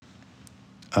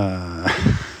I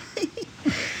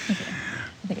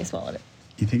think I swallowed it.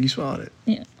 You think you swallowed it?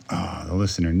 Yeah. Oh, the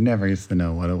listener never gets to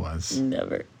know what it was.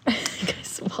 Never. I think I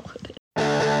swallowed it.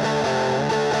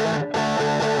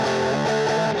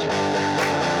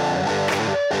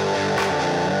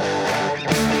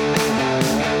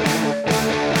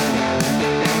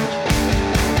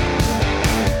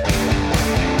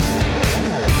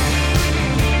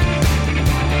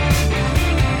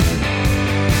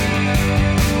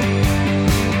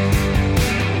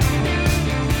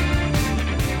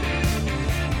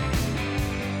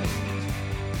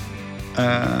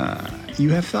 You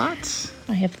have thoughts?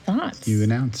 I have thoughts. You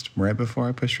announced right before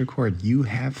I pushed record. You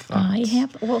have thoughts. I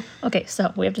have. Well, okay,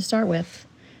 so we have to start with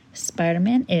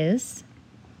Spider-Man is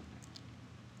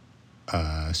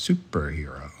A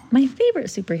superhero. my favorite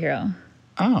superhero.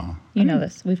 Oh. You know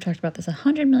this. We've talked about this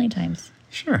 100 million times.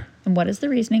 Sure. And what is the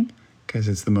reasoning? Because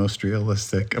it's the most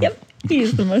realistic. Yep.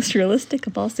 He's the most realistic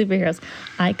of all superheroes.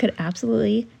 I could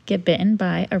absolutely get bitten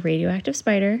by a radioactive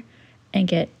spider and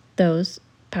get those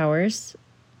powers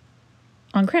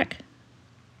on crack.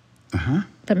 Uh-huh.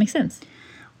 That makes sense.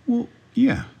 Well,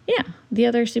 yeah. Yeah. The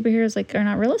other superheroes are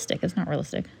not realistic. It's not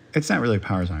realistic. It's not really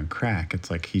powers on crack. It's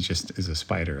like he just is a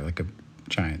spider, like a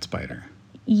giant spider.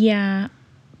 Yeah.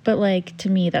 But to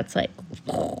me that's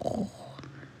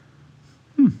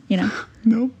you know?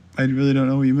 Nope. I really don't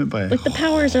know what you meant by it. The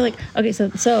powers are okay,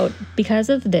 so because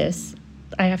of this,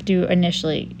 I have to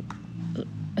initially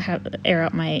air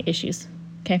out my issues.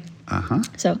 Okay? Uh-huh.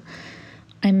 So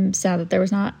I'm sad that there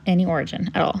was not any origin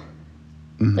at all.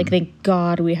 Mm-hmm. Thank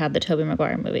God we had the Tobey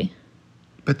Maguire movie.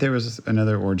 But there was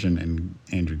another origin in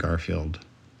Andrew Garfield.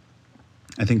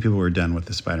 I think people were done with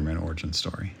the Spider-Man origin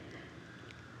story.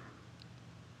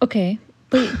 Okay.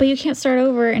 But you can't start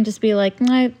over and just be like,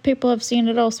 nah, people have seen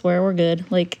it elsewhere. We're good.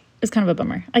 It's kind of a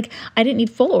bummer. I didn't need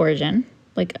full origin.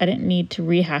 I didn't need to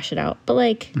rehash it out. But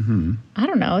I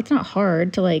don't know. It's not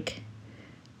hard to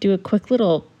do a quick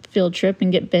little field trip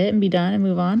and get bit and be done and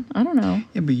move on. I don't know.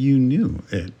 Yeah, but you knew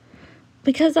it.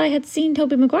 Because I had seen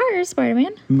Tobey Maguire's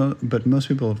Spider-Man. But most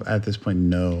people at this point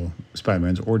know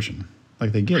Spider-Man's origin.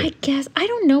 They get I it. guess. I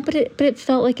don't know, but it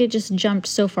felt like it just jumped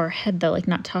so far ahead, though,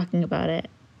 not talking about it.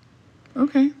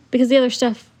 Okay. Because the other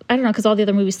stuff, I don't know, because all the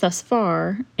other movies thus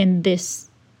far in this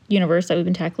universe that we've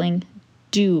been tackling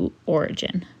do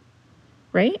origin.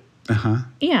 Right? Uh-huh.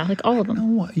 Yeah, all of them. No,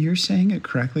 what you're saying it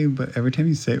correctly, but every time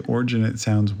you say origin, it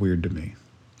sounds weird to me.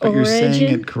 But you're saying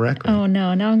it correctly. Oh,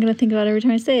 no. Now I'm going to think about it every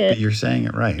time I say it. But you're saying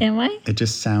it right. Am I? It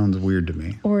just sounds weird to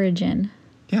me. Origin.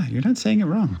 Yeah, you're not saying it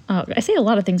wrong. Oh, I say a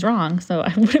lot of things wrong, so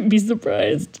I wouldn't be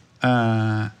surprised.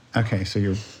 Okay, so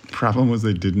your problem was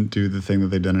they didn't do the thing that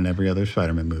they've done in every other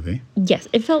Spider-Man movie. Yes,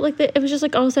 it felt like it was just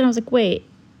all of a sudden I was like, wait.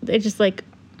 It just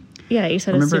yeah, you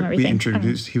said assume everything.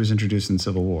 He was introduced in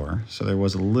Civil War, so there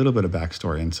was a little bit of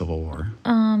backstory in Civil War.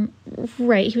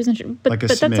 Right, he was but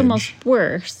that's almost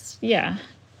worse. Yeah.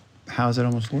 How is it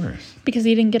almost worse? Because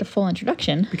he didn't get a full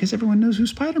introduction. Because everyone knows who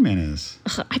Spider-Man is.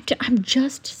 I'm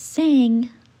just saying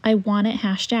I want it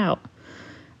hashed out.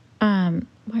 Why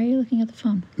are you looking at the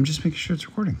phone? I'm just making sure it's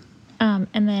recording. And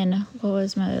then what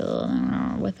was my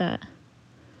with that?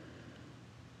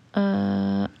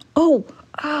 The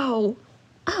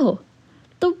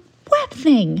web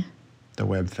thing. The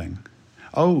web thing.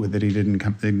 Oh, that they didn't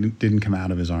come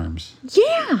out of his arms.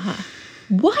 Yeah.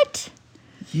 What?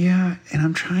 Yeah, and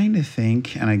I'm trying to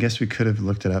think, and I guess we could have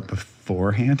looked it up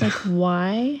beforehand.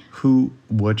 Why?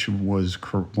 Which was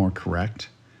more correct?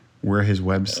 Were his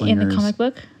web slingers... In the comic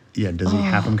book? Yeah, does he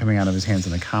have them coming out of his hands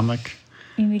in the comic?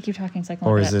 You need to keep talking so I can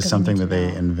Or is this something that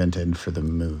they invented for the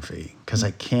movie? Because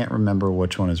I can't remember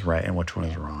which one is right and which one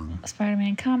is wrong.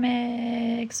 Spider-Man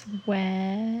comics,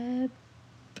 web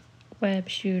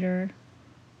shooter.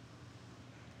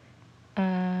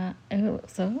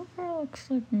 So far looks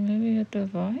like maybe a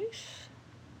device.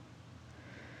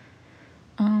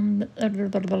 Rather,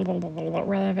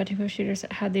 web shooters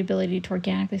had the ability to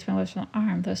organically spin webs from the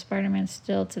arm, though Spider-Man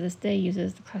still to this day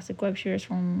uses the classic web shooters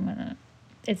from...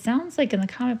 It sounds like in the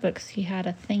comic books he had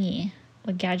a thingy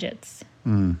with gadgets.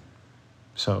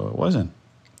 So it wasn't.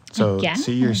 So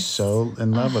see, you're so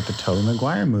in love with the Tobey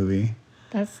Maguire movie.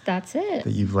 That's it.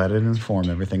 That you've let it inform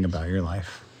everything about your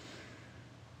life.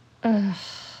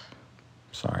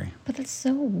 Sorry. But that's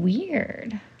so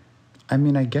weird. I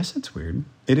mean, I guess it's weird.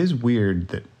 It is weird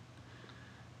that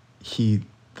he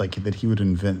would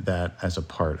invent that as a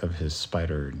part of his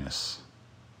spiderness.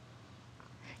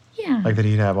 Yeah. That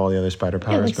he'd have all the other spider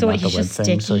powers, but not the web thing,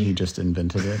 sticky? so he just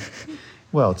invented it.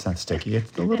 Well, it's not sticky.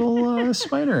 It's the little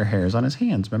spider hairs on his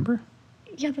hands, remember?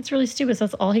 Yeah, that's really stupid. So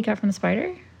that's all he got from the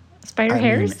spider? Spider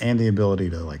hairs? and the ability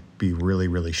to like be really,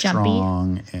 really Jumpy?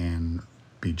 strong and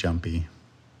be jumpy.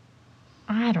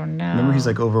 I don't know. Remember, he's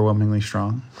like overwhelmingly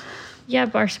strong. Yeah,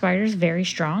 but are spiders very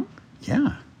strong?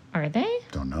 Yeah, Are they?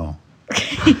 don't know.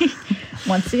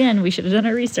 Once again, we should have done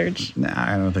our research. Nah,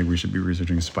 I don't think we should be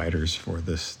researching spiders for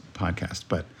this podcast,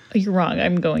 but Oh, you're wrong.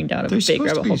 I'm going down a they're big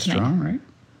supposed to rabbit be hole tonight. strong,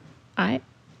 right?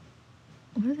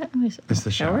 What is that noise? It's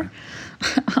the shower.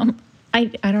 I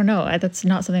don't know. That's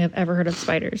not something I've ever heard of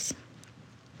spiders.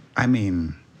 I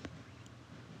mean,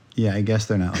 yeah, I guess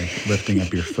they're not like lifting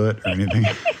up your foot or anything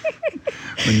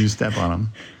when you step on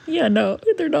them. Yeah, no,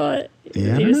 they're not.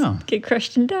 Yeah, I They don't just know. get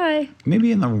crushed and die.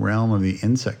 Maybe in the realm of the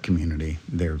insect community,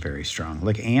 they're very strong.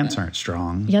 Like ants aren't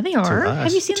strong. Yeah, they to are. us,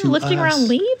 Have you seen to them lifting us. around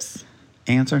leaves?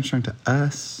 Ants aren't strong to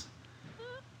us.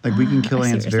 Like we can kill I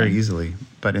see ants what you're very saying. easily,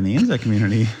 but in the insect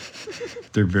community,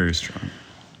 they're very strong.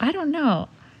 I don't know.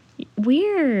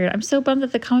 Weird. I'm so bummed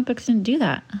that the comic books didn't do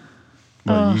that.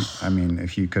 Well, I mean,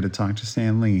 if you could have talked to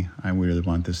Stan Lee, I would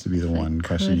want this to be the one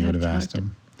question could you would have have asked talked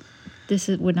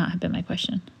him. Would not have been my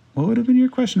question. What would have been your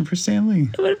question for Stan Lee?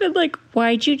 It would have been like,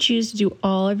 why'd you choose to do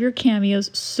all of your cameos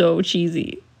so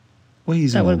cheesy? Well,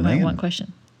 he's That an would old have been my man. one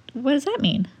question. What does that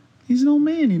mean? He's an old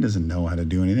man. He doesn't know how to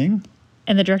do anything.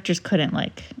 And the directors couldn't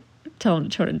like tell him to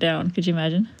tone it down. Could you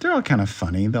imagine? They're all kind of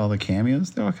funny. All the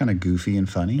cameos. They're all kind of goofy and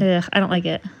funny. Ugh, I don't like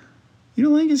it. You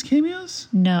don't like his cameos?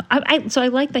 No, so I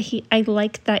like that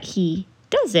he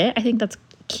does it. I think that's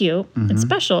cute and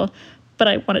special, but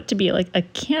I want it to be like a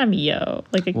cameo.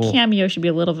 Like a Well- cameo should be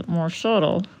a little bit more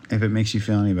subtle. If it makes you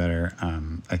feel any better,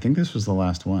 I think this was the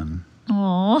last one.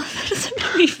 Aw, that doesn't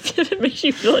make me feel, if it makes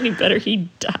you feel any better, he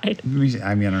died. I mean,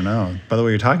 I don't know. By the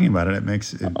way you're talking about it, it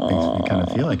makes me kind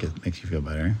of feel like it makes you feel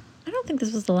better. I don't think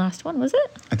this was the last one, was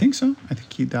it? I think so. I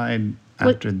think he died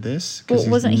What- after this well, because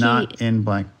wasn't he's he- not in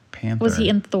Black Panther. Was he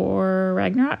in Thor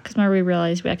Ragnarok? Because remember we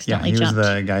realized we Yeah, accidentally he jumped. was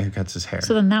the guy who cuts his hair.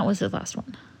 So then that was his last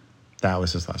one That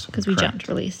was his last one. because we correct. jumped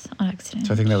release on accident.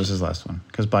 So I think that was his last one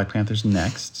because Black Panther's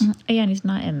next. Yeah, and he's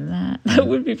not in that. That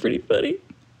would be pretty funny.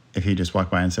 If he just walked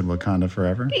by and said Wakanda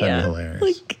forever, that'd Yeah, be hilarious.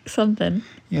 like something.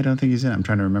 Yeah, I don't think he's in it. I'm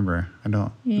trying to remember. I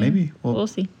don't. Yeah. Maybe. We'll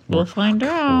see. We'll find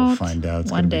out. We'll find out.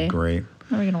 It's one going to day. be great.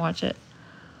 How are we gonna watch it?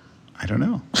 I don't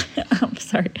know. I'm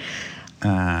sorry.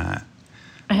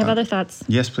 I have other thoughts.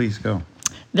 Yes, please go.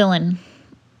 Villain.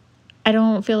 I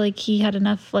don't feel like he had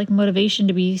enough like motivation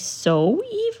to be so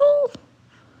evil.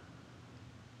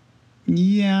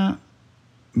 Yeah,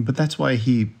 but that's why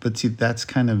but see, that's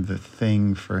kind of the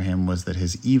thing for him was that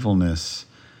his evilness,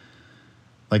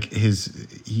 like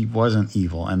he wasn't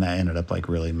evil, and that ended up like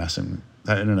really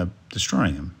that ended up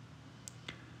destroying him.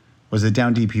 Was that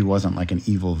Down Deep he wasn't like an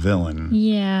evil villain.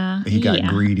 Yeah. He got yeah.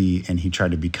 greedy and he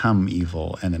tried to become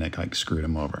evil, and then it like screwed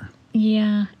him over.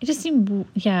 Yeah. It just seemed.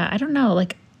 Yeah. I don't know.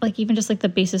 Like even just like the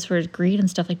basis for his greed and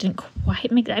stuff like didn't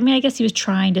quite make. I mean, I guess he was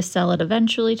trying to sell it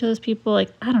eventually to those people. Like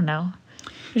I don't know.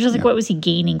 It was just like Yeah. what was he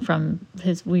gaining from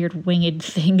his weird winged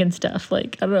thing and stuff?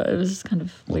 Like I don't know. It was just kind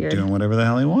of weird. Doing whatever the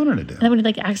hell he wanted to do. And then when he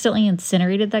like accidentally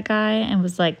incinerated that guy and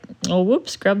was like, "Oh,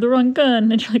 whoops, grabbed the wrong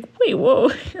gun," and you're like, "Wait,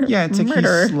 whoa, you're Yeah, it's like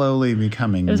murderer." he's slowly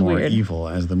becoming was more weird. evil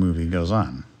as the movie goes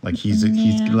on. Like he's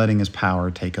Yeah. letting his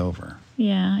power take over.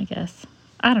 Yeah, I guess.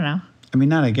 I don't know. I mean,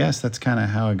 not I guess. That's kind of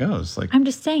how it goes. Like I'm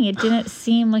just saying it didn't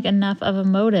seem like enough of a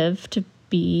motive to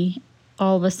be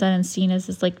all of a sudden seen as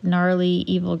this like gnarly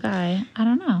evil guy. I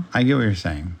don't know. I get what you're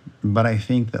saying, but I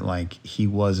think that like he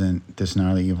wasn't this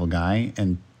gnarly evil guy,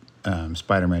 and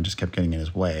Spider-Man just kept getting in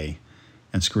his way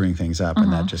and screwing things up,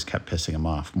 and that just kept pissing him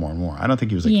off more and more. I don't think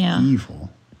he was like Yeah. evil.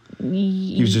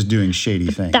 He was just doing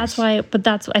shady things. That's why. But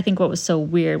that's I think what was so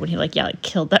weird when he like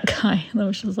killed that guy. And I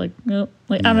was just like, nope.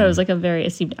 Like I don't know. It was like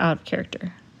it seemed out of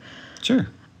character. Sure.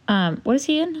 What is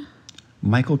he in?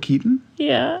 Michael Keaton,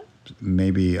 Yeah.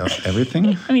 maybe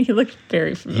everything. I mean, he looked very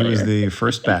He familiar. was the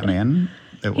first Batman.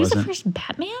 It He was the wasn't. first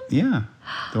Batman? Yeah,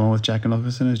 the one with Jack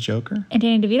Nicholson as Joker. And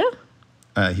Danny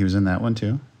DeVito? He was in that one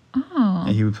too. Oh,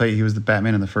 And he was the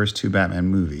Batman in the first two Batman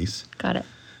movies, got it.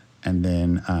 and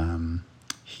then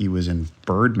he was in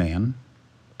Birdman.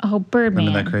 Oh, Birdman.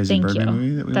 Remember that crazy Thank Birdman you.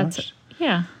 movie that we watched?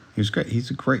 Yeah. He was great.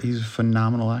 He's a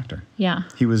phenomenal actor. Yeah.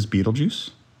 He was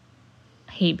Beetlejuice.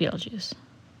 I hate Beetlejuice.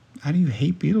 How do you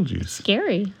hate Beetlejuice?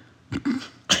 Scary. I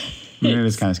mean, it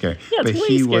is kind of scary. Yeah, it's but way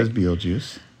he scary. was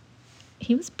Beetlejuice.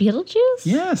 He was Beetlejuice?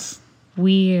 Yes.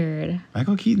 Weird.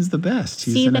 Michael Keaton's the best.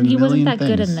 He's See, in then a he wasn't million that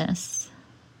good in things. this.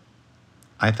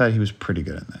 I thought he was pretty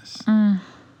good in this.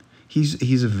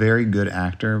 He's a very good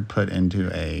actor put into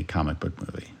a comic book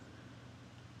movie.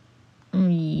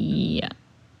 Yeah.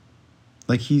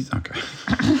 Like he's okay.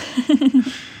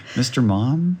 Mr.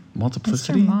 Mom?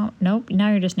 Multiplicity? Mr. Mom. Nope. Now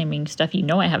you're just naming stuff you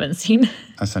know I haven't seen.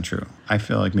 That's not true. I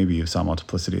feel like maybe you saw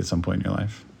Multiplicity at some point in your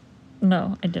life.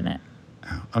 No, I didn't.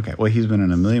 Oh, okay. Well, he's been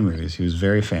in a million movies. He was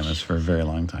very famous for a very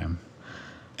long time.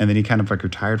 And then he kind of like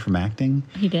retired from acting.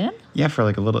 He did? Yeah, for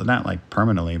like a little, not like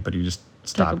permanently, but he just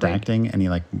stopped break. acting, and he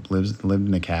like lived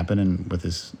in a cabin and with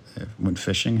his went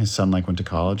fishing. His son like went to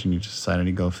college, and he just decided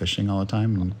to go fishing all the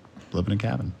time and live in a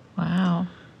cabin. Wow.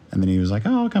 And then he was like,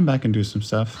 "Oh, I'll come back and do some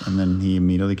stuff." And then he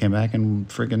immediately came back and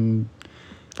friggin'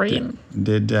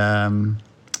 did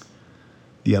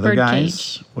the other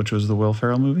guys, Birdcage. which was the Will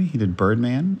Ferrell movie. He did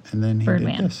Birdman, and then he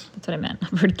Birdman. did this. That's what I meant.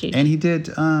 Birdcage. And he did.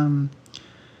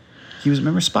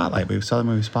 Remember Spotlight? We saw the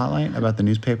movie Spotlight about the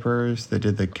newspapers that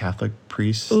did the Catholic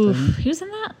priest Oof. thing. He was in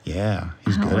that? Yeah,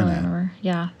 he's I don't good in really that. remember.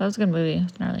 Yeah, that was a good movie. It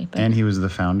was gnarly. But And he was the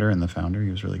founder in The Founder.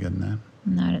 He was really good in that.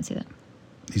 no, I didn't see that.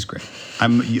 He's great.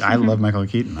 I love Michael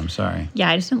Keaton. I'm sorry. Yeah,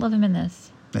 I just didn't love him in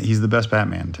this. He's the best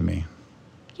Batman to me.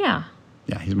 Yeah,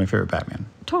 Yeah, he's my favorite Batman.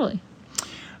 totally.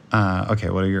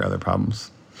 Okay, what are your other problems?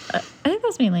 I think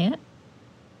that's mainly it.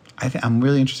 I'm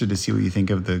really interested to see what you think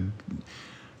of the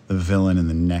villain in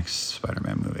the next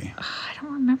Spider-Man movie. I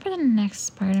don't remember the next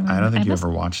Spider-Man. I don't think you ever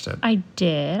watched it. I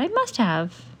did. I must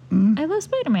have. I love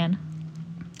Spider-Man.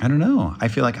 I don't know. I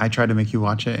feel like I tried to make you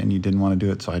watch it and you didn't want to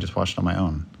do it, so I just watched it on my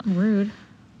own. Rude.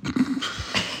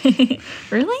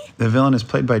 Really? The villain is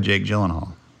played by Jake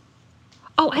Gyllenhaal.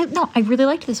 Oh, I really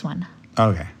liked this one.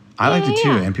 Okay. I liked it too,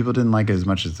 yeah. and people didn't like it as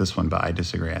much as this one, but I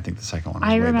disagree. I think the second one was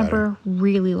I way remember better.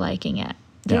 really liking it.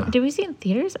 Yeah. Did we see it in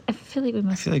theaters? I feel like we I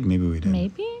must. feel like maybe we did.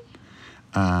 Maybe?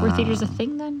 Were theaters a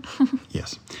thing then?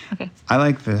 Yes. Okay. I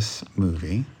like this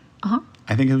movie. Uh-huh.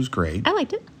 I think it was great. I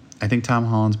liked it. I think Tom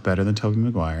Holland's better than Tobey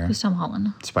Maguire. Who's Tom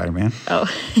Holland? Spider-Man. Oh.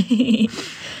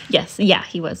 Yes. Yeah,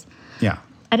 he was. Yeah.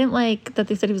 I didn't like that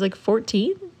they said he was like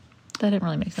 14. That didn't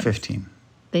really make sense. 15.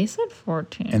 They said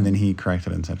 14. And then he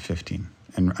corrected it and said 15.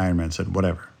 And Iron Man said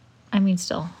whatever. I mean,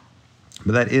 still.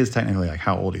 But that is technically like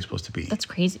how old he's supposed to be. That's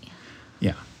crazy.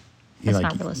 Yeah. He That's like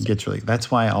not realistic. gets really.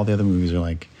 That's why all the other movies are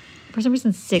like For some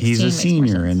reason, 16 he's a makes more senior,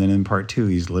 sense. and then in part 2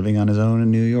 he's living on his own in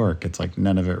New York. It's like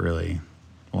none of it really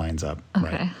lines up.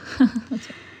 Okay. Right.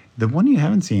 The one you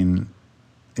haven't seen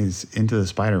is Into the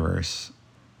Spider-Verse.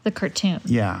 The cartoon.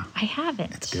 Yeah. I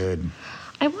haven't. It's good.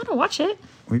 I want to watch it.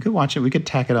 We could watch it. We could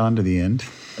tack it on to the end.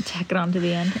 Tack it on to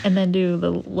the end. And then do the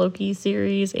Loki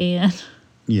series and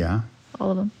Yeah.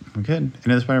 all of them. We could.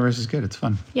 Into the Spider-Verse is good. It's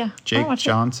fun. Yeah. I'll Jake watch it.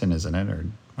 Johnson is in it, or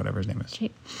whatever his name is.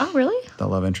 Oh, really? The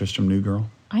love interest from New Girl.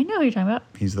 I know who you're talking about.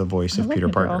 He's the voice I of love Peter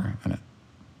New Girl. Parker in it.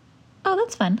 Oh,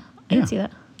 that's fun. I Yeah. can see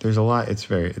that. There's a lot. It's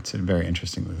a very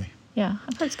interesting movie. Yeah,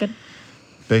 I've heard it's good.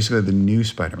 Basically, the new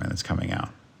Spider-Man that's coming out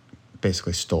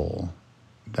basically stole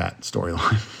that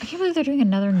storyline. I can't believe they're doing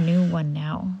another new one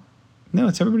now. No,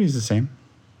 everybody's the same.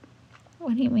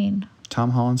 What do you mean?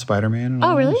 Tom Holland, Spider-Man. And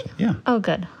all Oh, that really? shit. Yeah. Oh,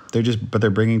 good. But they're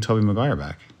bringing Tobey Maguire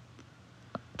back.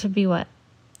 To be what?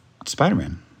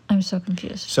 Spider-Man. I'm so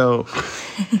confused. So,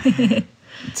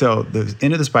 the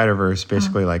Into the Spider-Verse,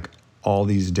 basically like all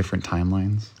these different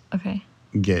timelines Okay.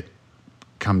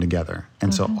 come together.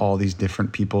 And so all these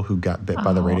different people who got bit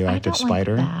by the Oh, radioactive I don't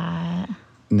spider. Like that.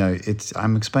 No,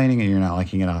 I'm explaining it, you're not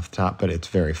liking it off the top, but it's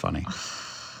very funny.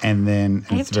 And then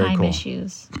I have it's very time cool.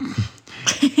 issues.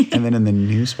 And then in the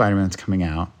new Spider-Man that's coming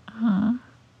out, Uh-huh.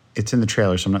 it's in the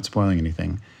trailer, so I'm not spoiling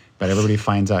anything. But everybody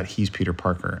finds out he's Peter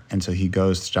Parker, and so he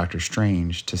goes to Doctor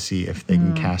Strange to see if they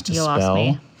can cast a you lost spell.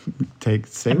 me. Stay I'm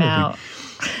with me. out.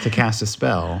 To cast a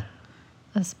spell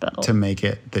A spell. to make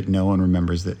it that no one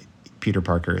remembers that Peter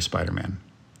Parker is Spider-Man.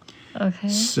 Okay.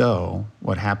 So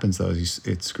what happens though is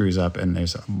it screws up, and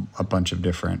there's a bunch of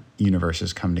different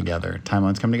universes come together,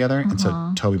 timelines come together, and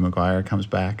so Tobey Maguire comes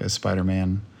back as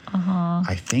Spider-Man.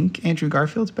 I think Andrew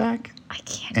Garfield's back, I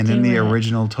can't and do then the it.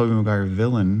 original Tobey Maguire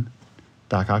villain,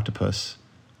 Doc Octopus,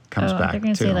 comes back They're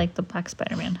going too. to say like the Black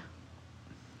Spider-Man.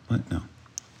 What? No,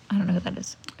 I don't know who that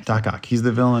is. Doc Ock. He's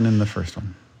the villain in the first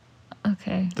one,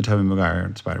 Okay. the Tobey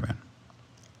Maguire Spider-Man.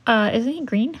 Isn't he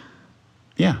green?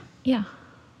 Yeah, Yeah.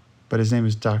 but his name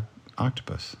is Doc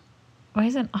Octopus. Why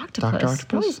is it an octopus? Dr.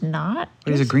 Octopus? No, he's not.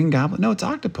 But he's a Green Goblin. No, it's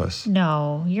Octopus.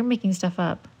 No, you're making stuff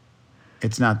up.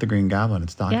 It's not the Green Goblin.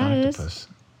 It's Doc Yeah, it is. Octopus.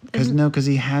 Isn't- Because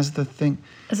he has the thing.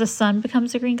 As the sun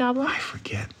becomes a green goblin? I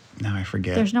forget. Now I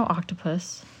forget. There's no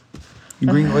octopus.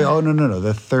 Wait, oh no.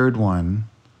 The third one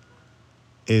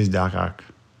is Dr.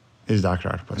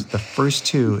 Octopus. The first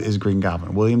two is Green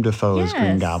Goblin. William Dafoe is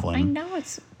Green Goblin. I know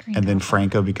it's Green And then Goblin.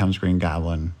 Franco becomes Green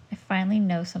Goblin. I finally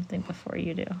know something before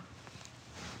you do.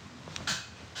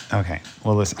 Okay.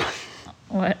 Well, listen.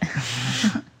 What?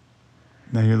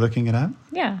 Now you're looking it up?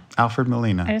 Yeah. Alfred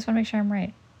Molina. I just want to make sure I'm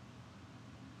right.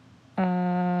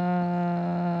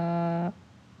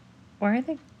 Why are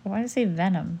they? Why did it say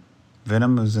Venom?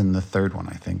 Venom was in the third one,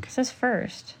 I think. It says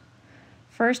first.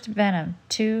 First Venom,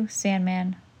 2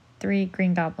 Sandman, 3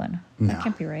 Green Goblin. No, That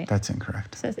can't be right. That's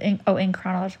incorrect. It says in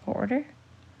chronological order.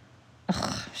 I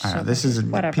don't know. This is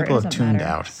Whatever. people it have doesn't tuned matter.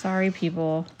 out. Sorry,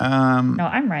 people. No,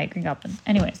 I'm right. Green Goblin.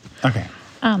 Anyways, Okay.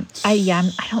 I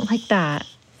don't like that.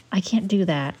 I can't do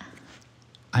that.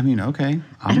 I mean, okay.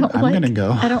 I don't I'm like. gonna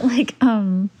go. I don't like.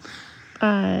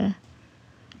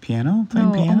 Piano? Playing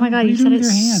No, piano? oh my God, What are you doing said with it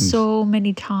your hands? so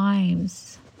many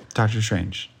times. Doctor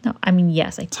Strange. No, I mean,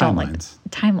 yes, I don't like Timelines.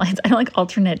 timelines. I don't like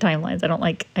alternate timelines. I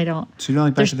don't. So you don't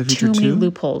like Back to the Future There's too 2? many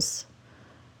loopholes.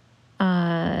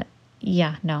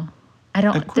 Yeah, no. I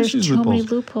don't. Of course There's too many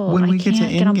loopholes. When I we get to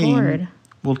can't get on Endgame, board.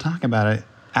 we'll talk about it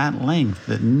at length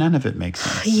that none of it makes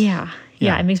sense. Yeah.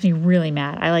 Yeah. It makes me really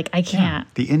mad. I Yeah.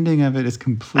 can't. The ending of it is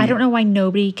complete. I don't know why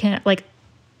nobody can,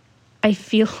 I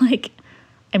feel like,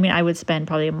 I mean, I would spend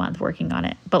probably a month working on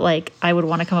it, but I would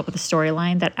want to come up with a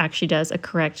storyline that actually does a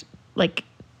correct,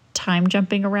 time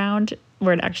jumping around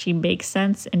where it actually makes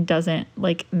sense and doesn't,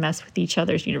 mess with each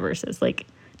other's universes.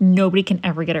 Nobody can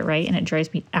ever get it right, and it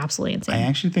drives me absolutely I insane.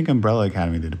 actually think Umbrella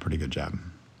Academy did a pretty good job.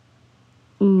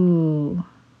 Ooh.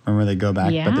 Remember they go back,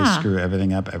 but they Yeah. screw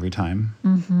everything up every time?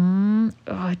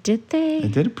 Oh, did they? They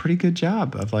did a pretty good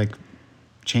job of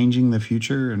changing the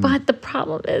future. And But the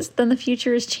problem is then the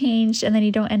future is changed and then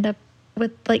you don't end up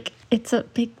with it's a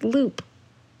big loop.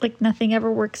 Nothing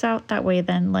ever works out that way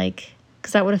then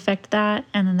because that would affect that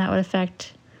and then that would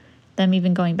affect them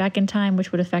even going back in time,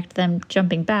 which would affect them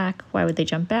jumping back. Why would they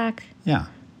jump back? yeah.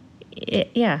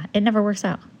 It never works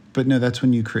out. But no, that's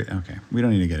when you create. Okay, we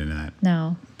don't need to get into that.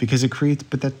 No. Because it creates,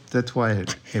 but that's why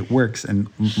it works, and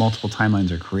multiple timelines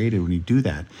are created when you do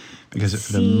that. Because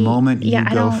the moment you I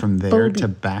go don't from there believe- to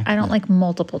back, I don't like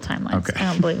multiple timelines. Okay. I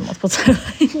don't believe in multiple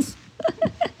timelines.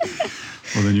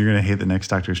 well, then you're gonna hate the next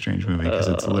Doctor Strange movie because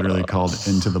it's literally called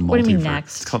Into the Multiverse. What do you mean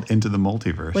next? It's called Into the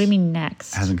Multiverse. What do you mean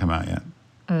next? It hasn't come out yet.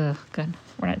 Ugh, good.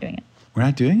 We're not doing it. We're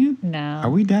not doing it. No. Are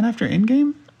we done after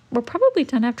Endgame? We're probably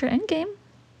done after Endgame.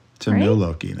 So Right? no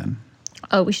Loki then.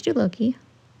 Oh, we should do Loki.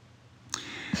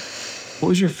 What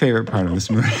was your favorite part of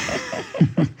this movie?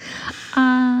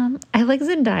 I like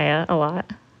Zendaya a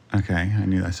lot. Okay,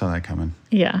 I saw that coming.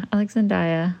 Yeah, I like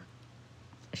Zendaya.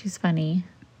 She's funny.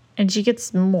 And she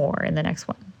gets more in the next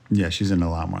one. Yeah, she's in a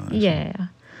lot more than this. Yeah.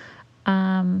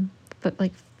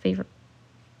 But favorite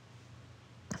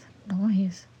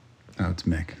noise. Oh, it's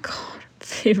Mick. God,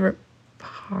 favorite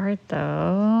part though.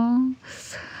 Oh,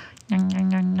 and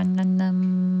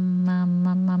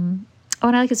I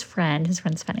like his friend. His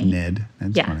friend's funny. Ned.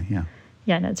 That's Yeah. funny. Yeah.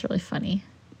 Yeah, Ned's really funny.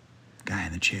 Guy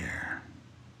in the chair.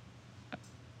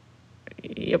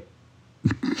 Yep.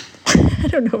 I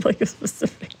don't know a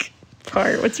specific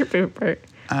part. What's your favorite part?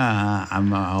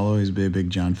 I'll always be a big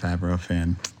Jon Favreau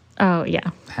fan. Oh, yeah.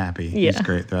 Happy. Yeah. He's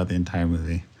great throughout the entire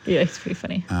movie. Yeah, he's pretty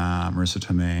funny. Marissa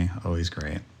Tomei, always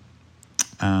great.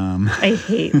 I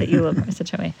hate that you love Marissa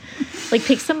Tomei.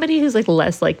 Pick somebody who's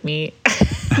less like me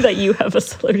that you have a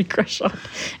celebrity crush on,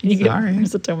 and you get Sorry.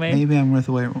 Marissa Tomei. Maybe I'm with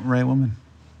the right woman.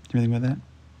 Do you think about that?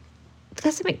 But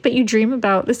that's but you dream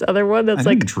about this other one that's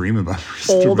I don't dream about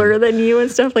Marissa older Tomei. than you and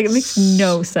stuff. It makes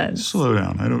no sense. Slow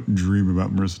down. I don't dream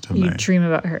about Marissa You Tomei. dream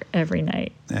about her every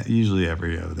night. Usually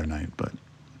every other night, but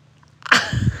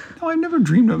no, I've never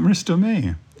dreamed of Marissa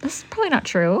Tomei. That's probably not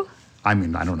true. I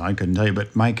mean, I don't know. I couldn't tell you,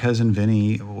 but My Cousin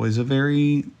Vinny was a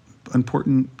very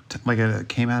important. It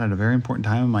came out at a very important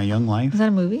time in my young life. Is that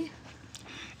a movie?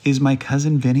 Is My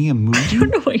Cousin Vinny a movie? I don't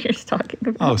know what you're talking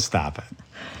about. Oh, stop it.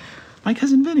 My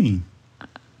Cousin Vinny.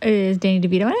 Is Danny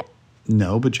DeVito in it?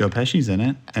 No, but Joe Pesci's in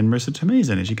it, and Marissa Tomei's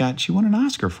in it. She won an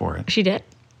Oscar for it. She did?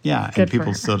 Yeah, Good and for people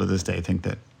her. still to this day think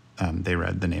that they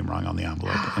read the name wrong on the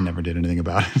envelope and never did anything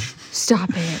about it. Stop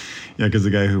it. Yeah, because the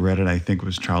guy who read it, I think,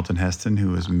 was Charlton Heston, who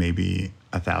was maybe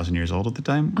 1,000 years old at the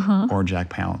time, or Jack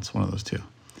Palance, one of those two.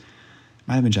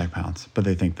 Might have been Jack Palance, but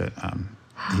they think that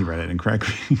he read it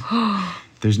incorrectly.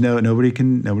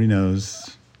 Nobody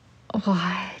knows.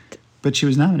 What? But she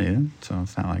was nominated, so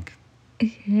it's not like.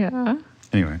 Yeah.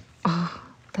 Anyway,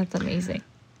 That's amazing.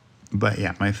 but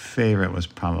yeah, my favorite was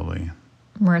probably.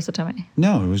 Marissa Tomei.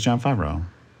 No, it was Jon Favreau.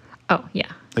 Oh,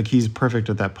 yeah. He's perfect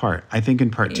at that part. I think in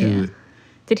part two, Yeah.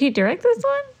 Did he direct this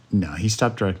one? no, he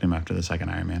stopped directing him after the second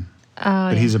Iron Man. Oh,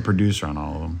 But yeah. he's a producer on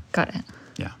all of them. Got it.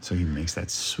 Yeah, so he makes that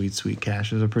sweet, sweet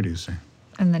cash as a producer.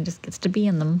 And then just gets to be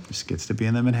in them. Just gets to be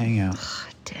in them and hang out. Oh,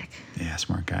 dick. Yeah,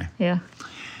 smart guy. Yeah.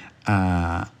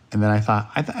 And then I thought,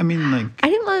 I mean, I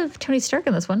didn't love Tony Stark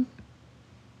in this one.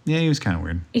 yeah, he was kind of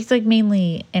weird. He's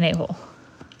mainly an a-hole.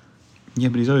 Yeah,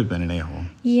 but he's always been an a-hole.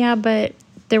 Yeah, but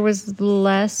there was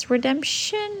less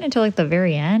redemption until like the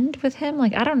very end with him.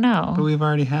 Like, I don't know. But we've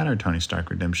already had our Tony Stark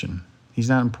redemption. He's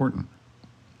not important.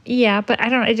 Yeah, but I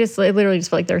don't. It literally just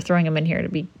felt like they're throwing him in here to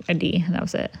be a D, and that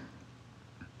was it.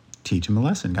 Teach him a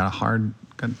lesson. Got hard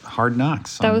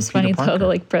knocks. That on was Peter funny Parker. though, the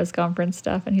like press conference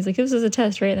stuff, and he's like, "This is a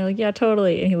test, right?" And they're like, "Yeah,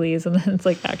 totally." And he leaves, and then it's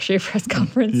like actually a press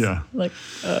conference. Yeah. Like,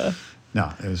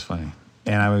 No, it was funny,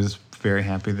 and I was very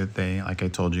happy that they, like I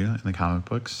told you in the comic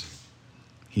books,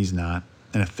 he's not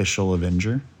an official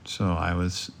Avenger. So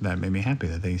that made me happy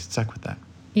that they stuck with that.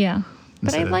 yeah.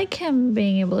 But I Instead of- like him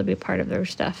being able to be a part of their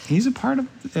stuff. He's a part of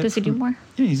it. Does he do more?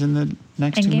 Yeah, he's in the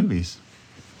next two Endgame? movies.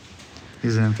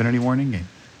 He's in Infinity War and Endgame.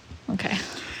 Okay,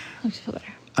 makes me feel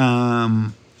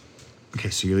better. Okay,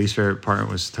 so your least favorite part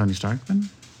was Tony Stark then?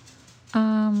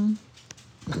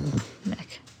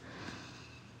 Nick.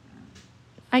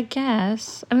 I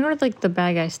guess. I mean, what like the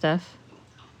bad guy stuff?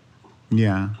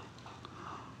 Yeah.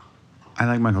 I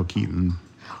like Michael Keaton.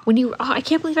 I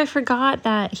can't believe I forgot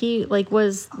that he like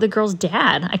was the girl's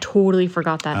dad. I totally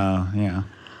forgot that. Oh, yeah.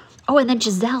 Oh, and then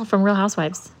Giselle from Real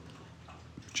Housewives.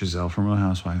 Giselle from Real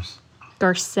Housewives.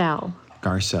 Garcelle.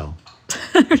 Garcelle.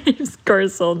 Her name's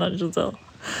Garcelle, not Giselle.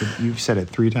 You've said it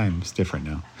 3 times different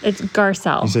now. It's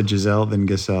Garcelle. You said Giselle, then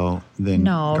Giselle, then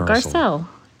No, Garcelle.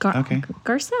 Okay.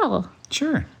 Garcelle.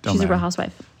 Sure. Don't She's a matter. Real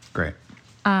Housewife. Great.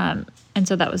 And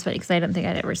so that was funny because I didn't think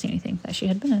I'd ever seen anything that she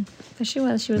had been in. But she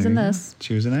was. She was There in you go. this.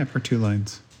 She was in that for 2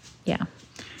 lines. Yeah.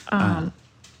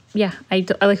 Yeah. I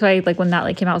like how I like when that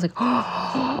like came out. I was like,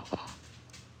 oh.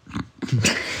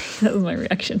 That was my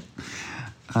reaction.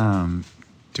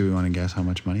 Do we want to guess how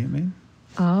much money it made?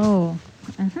 Oh.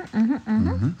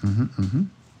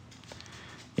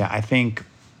 Yeah, I think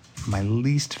my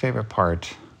least favorite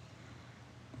part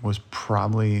was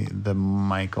probably the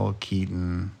Michael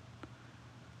Keaton.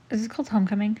 Is this called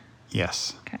Homecoming?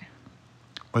 Yes. Okay.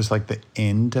 Was like the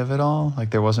end of it all.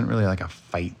 Like there wasn't really like a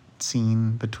fight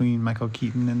scene between Michael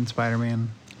Keaton and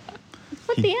Spider-Man.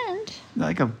 At the end.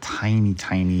 Like a tiny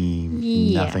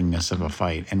Yeah. nothingness of a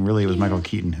fight. And really it was Michael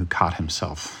Keaton who caught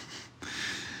himself.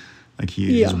 Like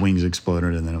his wings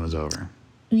exploded and then it was over.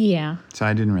 Yeah. So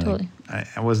I didn't really, Totally.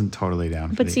 I wasn't totally down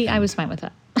for But the see, I end. was fine with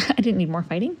that. I didn't need more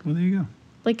fighting. Well, there you go.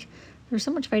 Like, there was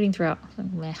so much fighting throughout. I was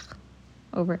like, meh.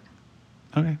 Over it.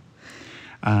 Okay.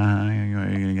 Are you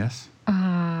going to guess?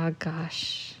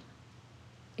 Gosh.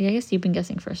 Yeah, I guess you've been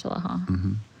guessing first a lot, huh?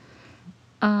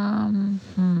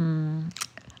 Mm-hmm.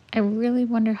 I really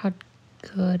wonder how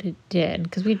good it did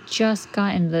because we just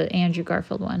gotten the Andrew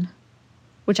Garfield one,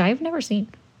 which I've never seen.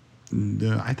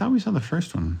 I thought we saw the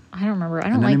first one. I don't remember. I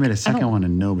don't And then like. they made a I second don't- one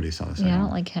and nobody saw the second Yeah, I one.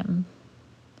 don't like him.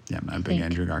 Yeah, I'm not a big think.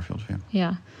 Andrew Garfield fan.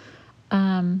 Yeah.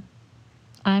 I'm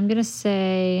gonna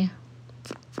say.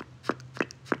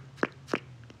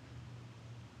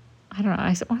 I don't know.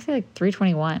 I want to say like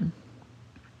 321.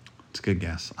 It's a good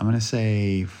guess. I'm going to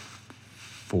say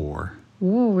 4.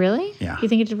 Whoa, really? Yeah. You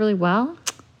think it did really well?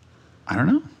 I don't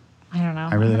know. I don't know.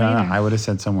 I really don't know. either. I would have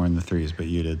said somewhere in the 3s, but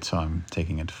you did, so I'm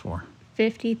taking it to 4.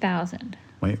 50,000.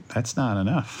 Wait, that's not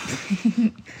enough.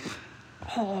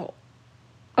 Oh,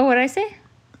 what did I say?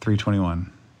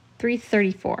 321.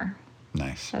 334.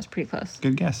 Nice. That was pretty close.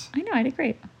 Good guess. I know. I did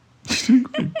great.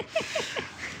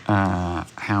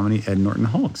 How many Ed Norton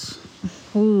Hulks?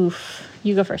 Oof.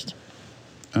 You go first.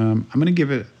 I'm going to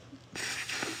give it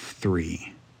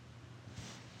 3.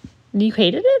 You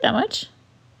hated it that much?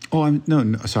 Oh,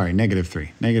 no, sorry,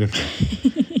 -3.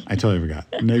 -3. I totally forgot.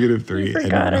 -3 I Ed forgot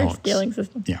Norton our Hulks. scaling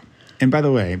system. Yeah. And by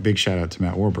the way, big shout out to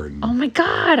Matt Warburton. Oh my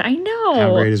God, I know.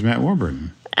 How great is Matt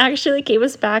Warburton? Actually gave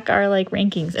us back our like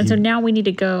rankings. And so now I need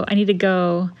to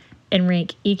go and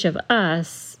rank each of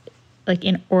us like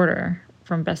in order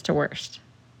from best to worst.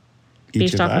 Each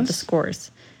Based of off of us? the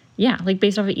scores. Yeah, like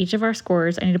based off of each of our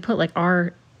scores, I need to put like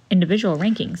our individual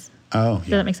rankings. Oh, Does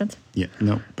yeah. that make sense? Yeah,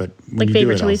 no, but when Like you do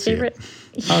favorite it, to I'll least see it. favorite?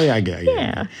 Oh yeah, I get it.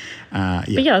 Yeah. Yeah,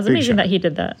 But yeah, it was big amazing shout. that he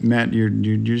did that. Matt,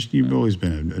 you've always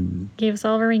been Gave us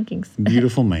all of our rankings. a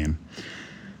beautiful man.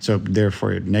 So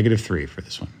therefore, -3 for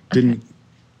this one.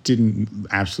 Didn't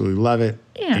absolutely love it.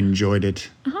 Yeah. Enjoyed it.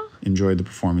 Enjoyed the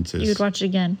performances. You would watch it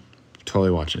again. Totally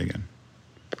watch it again.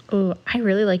 Oh, I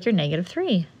really like your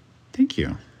 -3. Thank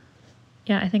you.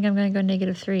 Yeah, I think I'm going to go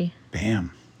 -3.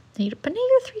 Bam. But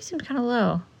 -3 seemed kind of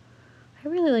low. I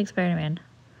really like Spider-Man.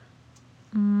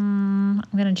 I'm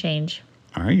going to change.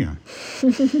 Are you?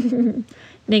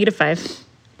 -5.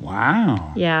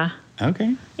 Wow. Yeah.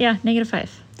 Okay. Yeah, -5.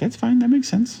 That's fine. That makes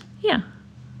sense. Yeah.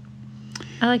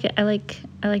 I like it. I liked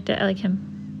it. I like him.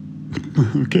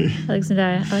 Okay. I like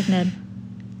Zendaya. I like Ned.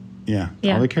 Yeah.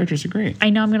 Yeah. All the characters are great. I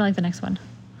know I'm going to like the next one.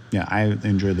 Yeah, I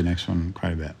enjoyed the next one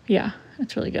quite a bit. Yeah,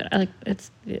 it's really good. I like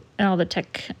and all the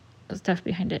tech stuff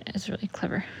behind it is really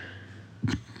clever.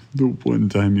 The one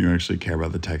time you actually care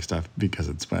about the tech stuff because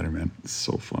it's Spider-Man. It's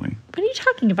so funny. What are you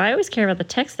talking about? I always care about the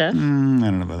tech stuff. I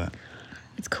don't know about that.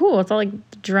 It's cool. It's all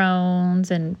like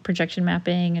drones and projection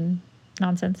mapping and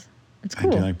nonsense. It's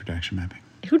cool. I do like projection mapping.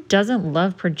 Who doesn't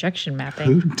love projection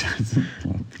mapping? Who doesn't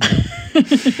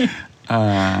love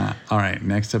all right,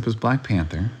 next up is Black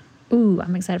Panther. Ooh,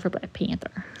 I'm excited for Black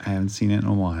Panther. I haven't seen it in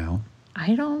a while. I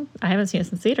haven't seen it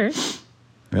since theaters.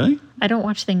 Really? I don't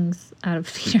watch things out of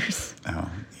theaters.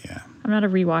 Oh, yeah. I'm not a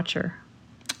rewatcher.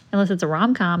 Unless it's a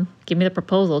rom-com. Give me The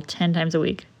Proposal 10 times a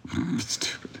week.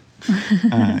 Stupid. You're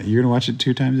going to watch it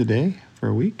 2 times a day for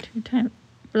a week? 2 times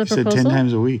for The You said Proposal? 10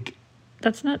 times a week.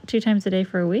 That's not 2 times a day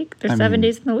for a week. There's I 7 mean,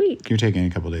 days in the week. You're taking a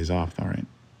couple of days off, though, right?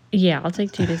 Yeah, I'll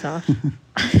take 2 days off.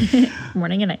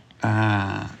 Morning and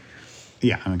night.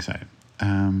 Yeah, I'm excited.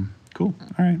 Cool.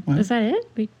 All right. Well, Is that it?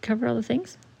 We cover all the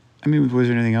things? I mean, was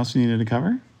there anything else you needed to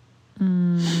cover?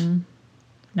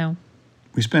 No.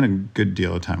 We spent a good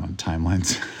deal of time on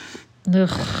timelines.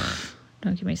 Ugh.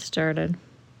 Don't get me started.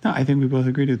 No, I think we both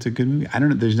agreed it's a good movie. I don't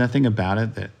know. There's nothing about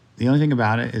it that... The only thing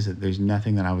about it is that there's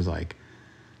nothing that I was like,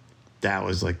 that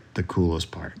was like the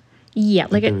coolest part. Yeah,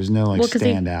 like there was no like 'cause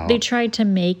standout. They tried to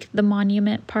make the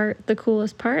monument part the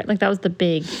coolest part. Like that was the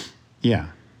big, Yeah.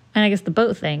 and I guess the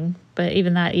boat thing. But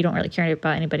even that, you don't really care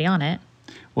about anybody on it.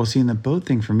 Well, seeing the boat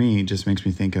thing for me just makes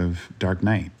me think of Dark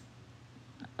Knight.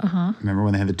 Remember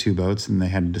when they had the 2 boats and they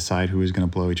had to decide who was going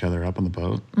to blow each other up on the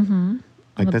boat? Mm-hmm.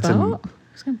 Like On the that's boat?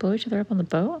 Who's gonna blow each other up on the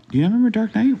boat? Do you remember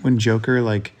Dark Knight when Joker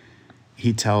like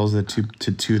he tells the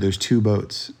two there's 2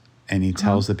 boats and he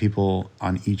tells the people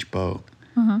on each boat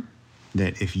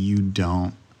that if you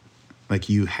don't like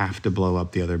you have to blow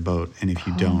up the other boat and if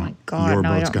you Oh don't my God, your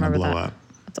no, I boat's don't going to remember blow that. up.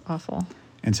 That's awful.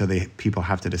 And so people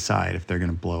have to decide if they're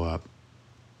going to blow up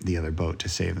the other boat to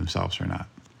save themselves or not.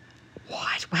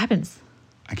 What happens?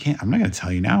 I'm not going to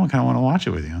tell you now. I kind of want to watch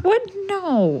it with you. What?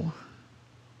 No.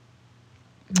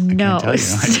 I No. can't tell you.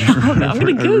 Stop. I'm gonna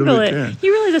I Google really it. can't.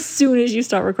 You realize as soon as you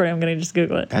start recording, I'm gonna just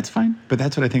Google it. That's fine. But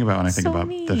that's what I think about when I think So about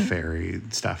the mean. ferry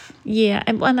stuff. Yeah,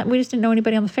 and we just didn't know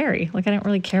anybody on the ferry. Like I didn't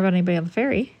really care about anybody on the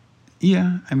ferry.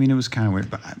 Yeah, I mean, it was kind of weird,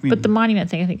 but I mean... But the monument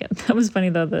thing, I think that was funny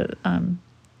though. The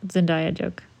Zendaya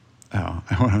joke. Oh,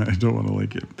 I don't want to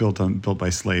like it built by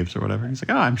slaves or whatever. He's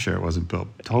like, oh, I'm sure it wasn't built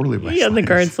totally by slaves. Yeah, and the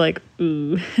guard's like,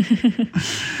 ooh.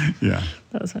 Yeah.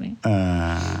 That was funny.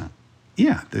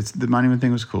 Yeah, the monument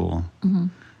thing was cool.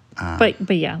 But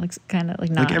yeah, like kind of like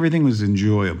not. Like everything was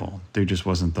enjoyable. There just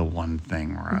wasn't the one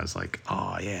thing where I was like,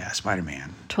 oh yeah,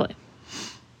 Spider-Man. Totally.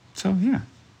 So yeah.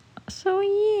 So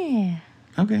yeah.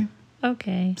 Okay.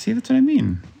 Okay. See, that's what I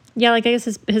mean. Yeah, like I guess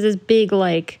his big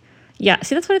like, yeah.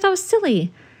 See, that's what I thought was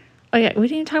silly. Oh yeah, we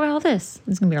didn't even talk about all this.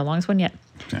 This is gonna be our longest one yet.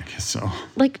 I guess so.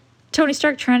 Like Tony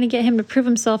Stark trying to get him to prove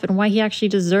himself and why he actually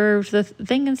deserved the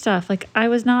thing and stuff. Like I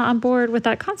was not on board with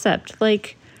that concept.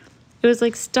 Like it was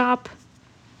like stop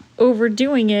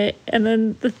overdoing it, and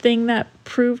then the thing that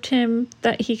proved him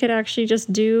that he could actually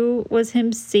just do was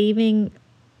him saving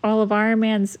all of Iron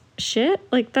Man's shit.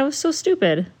 Like that was so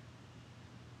stupid.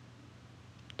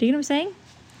 Do you know what I'm saying?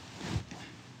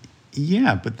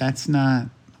 Yeah, but that's not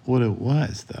what it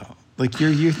was, though. Like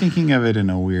you're thinking of it in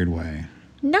a weird way.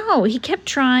 No, he kept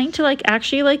trying to like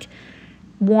actually like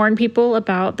warn people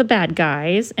about the bad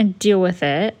guys and deal with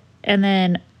it. And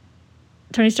then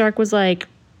Tony Stark was like,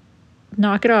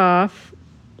 knock it off.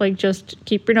 Like, just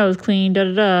keep your nose clean, da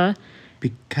da da.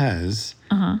 Because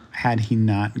had he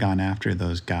not gone after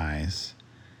those guys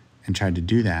and tried to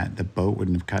do that, the boat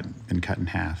wouldn't have been cut in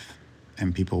half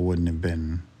and people wouldn't have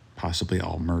been possibly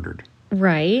all murdered.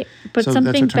 Right. But So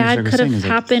something that's what Tony bad Stark was could have saying, is,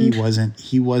 like, happened.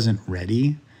 He wasn't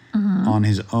ready on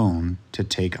his own to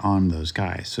take on those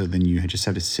guys. So then you just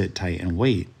have to sit tight and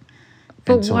wait.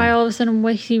 But why all of a sudden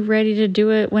was he ready to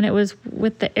do it when it was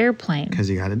with the airplane? Because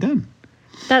he got it done.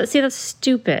 That's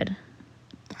stupid.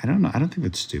 I don't know. I don't think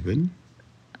that's stupid.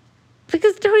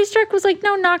 Because Tony Stark was like,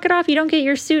 no, knock it off. You don't get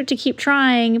your suit to keep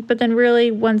trying. But then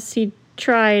really, once he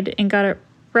tried and got it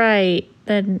right,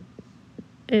 then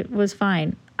it was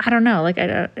fine. I don't know. Like,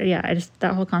 I just,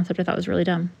 that whole concept I thought was really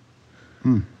dumb.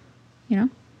 You know?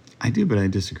 I do, but I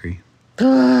disagree.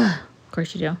 Of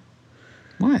course you do.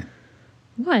 What?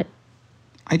 What?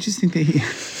 I just think that he...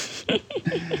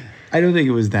 I don't think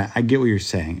it was that. I get what you're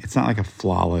saying. It's not like a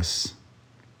flawless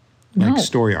No.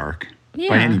 story arc by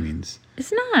Yeah. any means.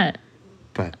 It's not.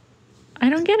 But I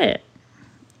don't get it.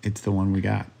 it's the one we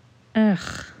got.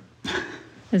 Ugh.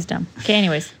 It's dumb. Okay,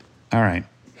 anyways. All right.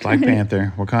 Black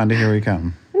Panther. Wakanda, here we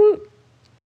come.